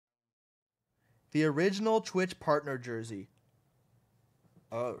The original Twitch partner jersey.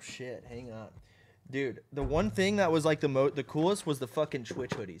 Oh shit, hang on. Dude, the one thing that was like the coolest was the fucking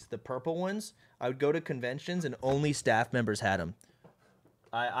Twitch hoodies. The purple ones. I would go to conventions and only staff members had them.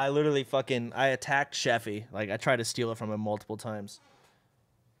 I literally fucking I attacked Sheffy. Like I tried to steal it from him multiple times.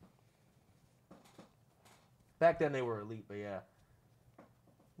 Back then they were elite, but yeah.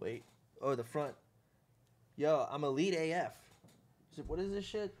 Wait. Oh, the front. Yo, I'm elite AF. What is this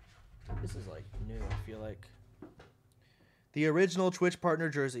shit? This is like new, I feel like. The original Twitch partner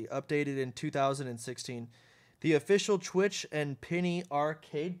jersey, updated in 2016. The official Twitch and Penny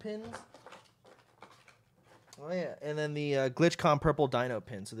arcade pins. Oh yeah, and then the GlitchCon purple dino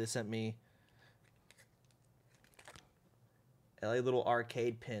pin. So they sent me a little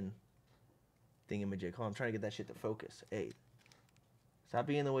arcade pin thingamajig. Hold on, I'm trying to get that shit to focus. Hey, stop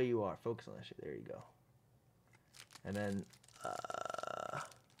being the way you are. Focus on that shit. There you go. And then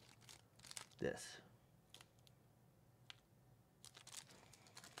this.